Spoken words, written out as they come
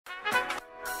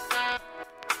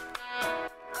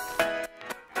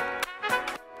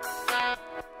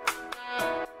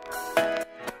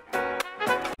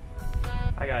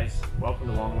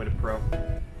welcome to Long Way to Pro.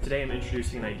 Today I'm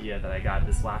introducing an idea that I got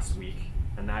this last week,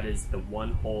 and that is the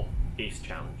one-hole ace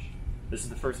challenge. This is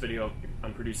the first video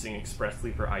I'm producing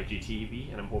expressly for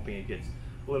IGTV, and I'm hoping it gets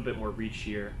a little bit more reach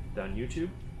here than YouTube,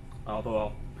 although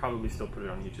I'll probably still put it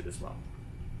on YouTube as well.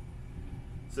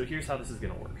 So here's how this is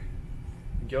going to work.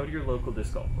 Go to your local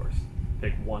disc golf course,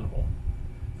 pick one hole.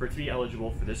 For it to be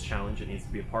eligible for this challenge, it needs to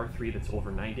be a par 3 that's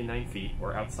over 99 feet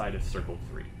or outside of circle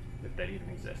 3, if that even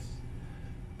exists.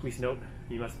 Please note,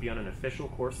 you must be on an official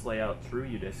course layout through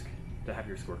UDisc to have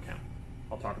your score count.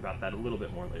 I'll talk about that a little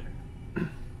bit more later.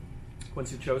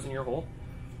 Once you've chosen your hole,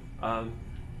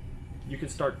 you can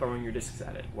start throwing your discs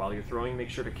at it. While you're throwing,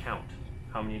 make sure to count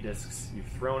how many discs you've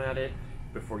thrown at it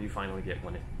before you finally get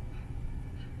one in.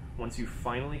 Once you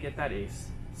finally get that ace,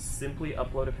 simply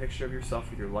upload a picture of yourself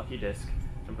with your lucky disc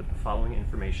and put the following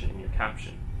information in your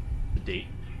caption: the date,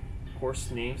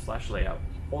 course name/layout,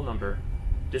 hole number,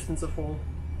 distance of hole,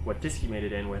 what disc you made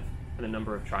it in with, and the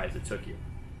number of tries it took you.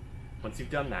 Once you've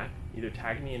done that, either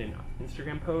tag me in an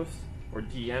Instagram post or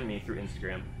DM me through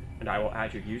Instagram, and I will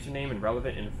add your username and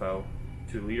relevant info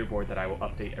to a leaderboard that I will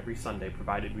update every Sunday,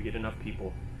 provided we get enough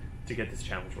people to get this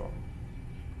challenge rolling.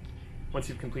 Once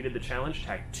you've completed the challenge,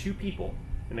 tag 2 people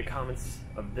in the comments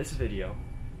of this video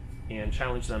and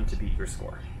challenge them to beat your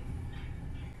score.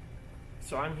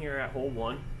 So I'm here at hole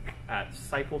 1 at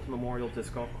Seiffelt Memorial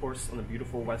Disc Golf Course on the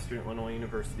beautiful Western Illinois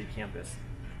University campus.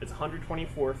 It's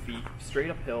 124 feet straight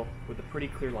uphill with a pretty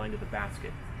clear line to the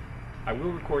basket. I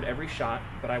will record every shot,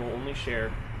 but I will only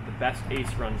share the best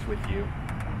ace runs with you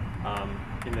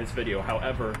in this video.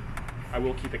 However, I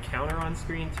will keep a counter on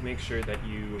screen to make sure that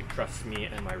you trust me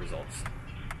and my results.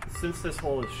 Since this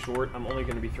hole is short, I'm only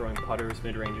going to be throwing putters,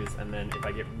 mid-ranges, and then if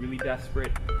I get really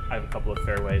desperate, I have a couple of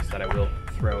fairways that I will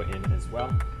throw in as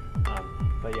well.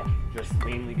 But yeah, just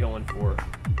mainly going for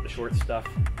the short stuff.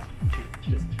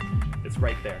 It's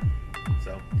right there.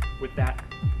 So with that,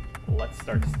 let's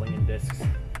start slinging discs.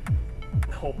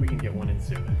 I hope we can get one in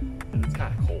soon, because it's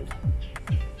kind of cold.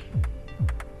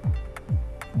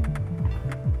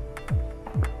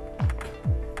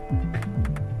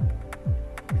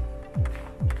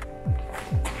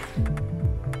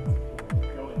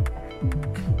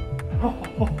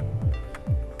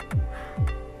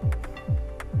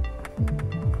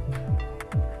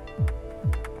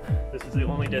 This is the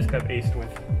only disc I've aced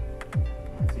with.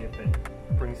 Let's see if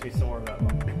it brings me some more of that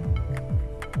luck.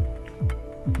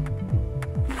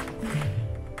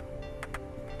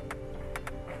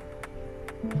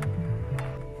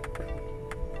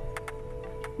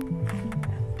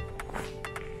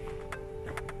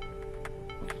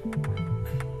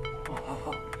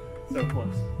 So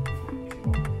close.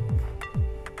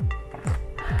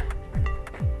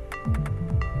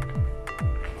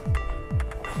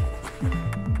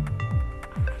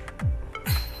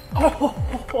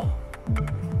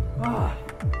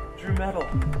 Drew metal.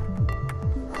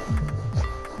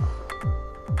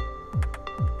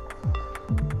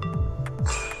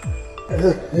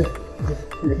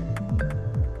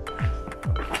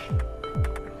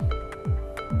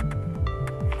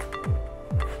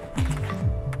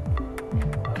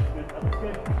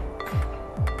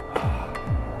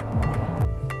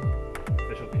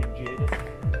 Official PGA disc.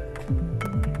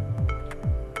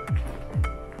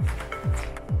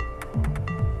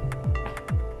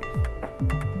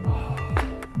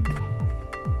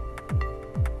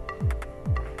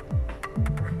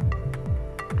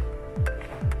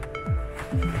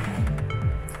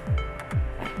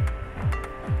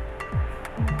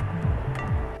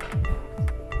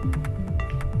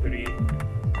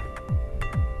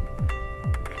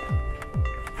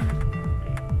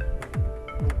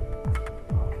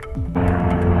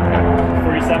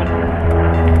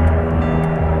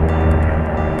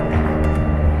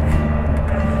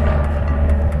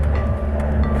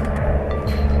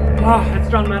 It's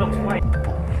drawn metal twice.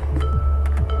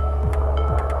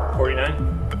 49.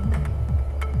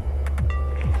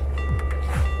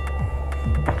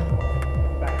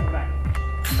 Back.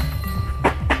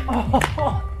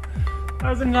 Oh, that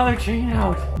was another chain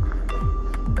out.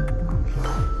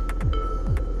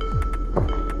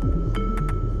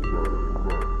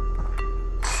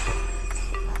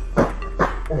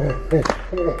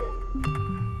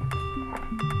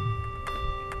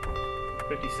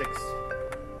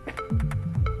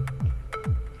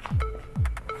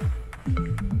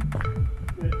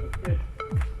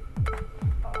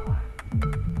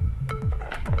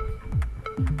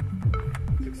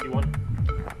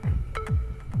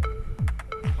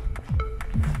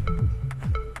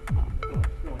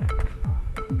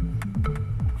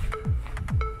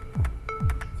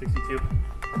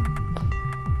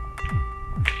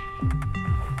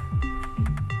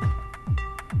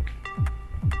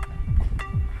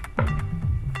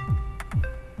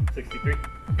 63.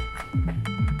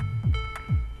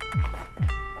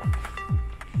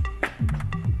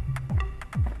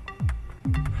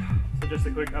 So just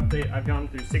a quick update, I've gone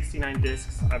through 69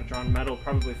 discs, I've drawn metal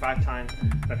probably 5 times,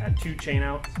 I've had 2 chain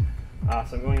outs,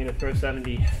 so I'm going into throw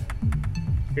 70.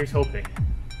 Here's hoping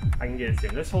I can get it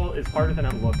soon. This hole is harder than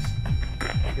it looks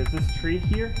because this tree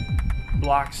here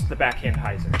blocks the backhand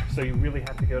hyzer. So you really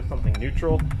have to go something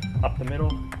neutral up the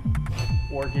middle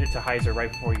or get it to hyzer right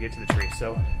before you get to the tree.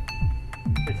 So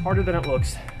it's harder than it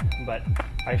looks, but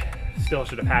I still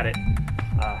should have had it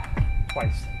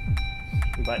twice.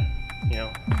 But you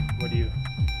know,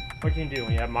 what can you do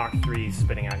when you have Mach 3s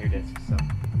spitting out your discs? So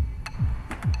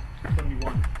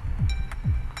 71.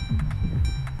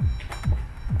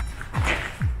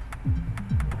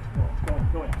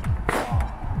 Go in.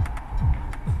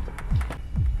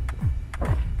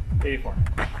 84.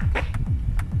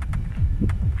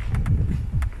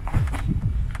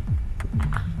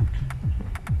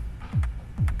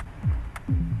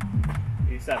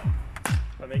 87.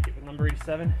 If I make it with number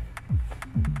 87,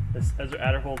 this Ezra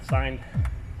Adderhold signed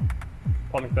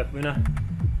Paul McBeth Luna,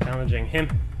 challenging him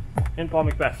and Paul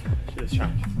McBeth to this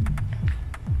challenge.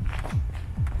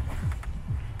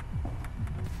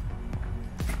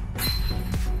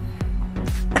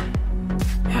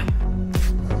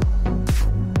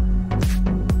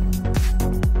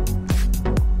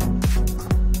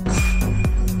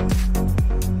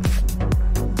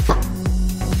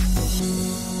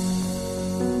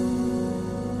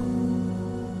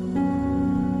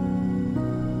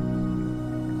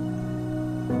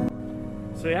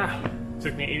 So yeah, it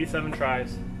took me 87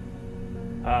 tries.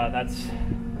 That's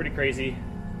pretty crazy.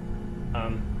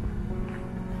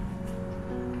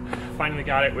 Finally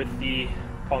got it with the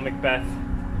Paul McBeth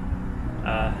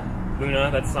Luna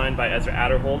that's signed by Ezra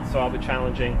Adderhold. So I'll be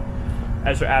challenging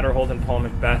Ezra Adderhold and Paul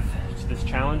McBeth to this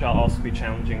challenge. I'll also be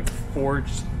challenging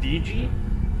Forged DG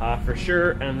for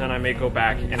sure, and then I may go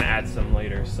back and add some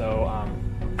later. So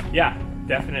yeah,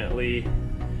 definitely.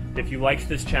 If you liked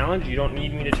this challenge, you don't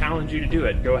need me to challenge you to do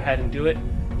it. Go ahead and do it.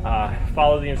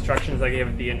 Follow the instructions I gave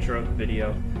at the intro of the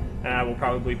video, and I will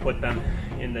probably put them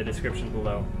in the description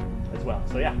below as well.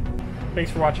 So yeah,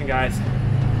 thanks for watching, guys.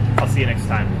 I'll see you next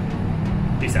time.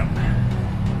 Peace out.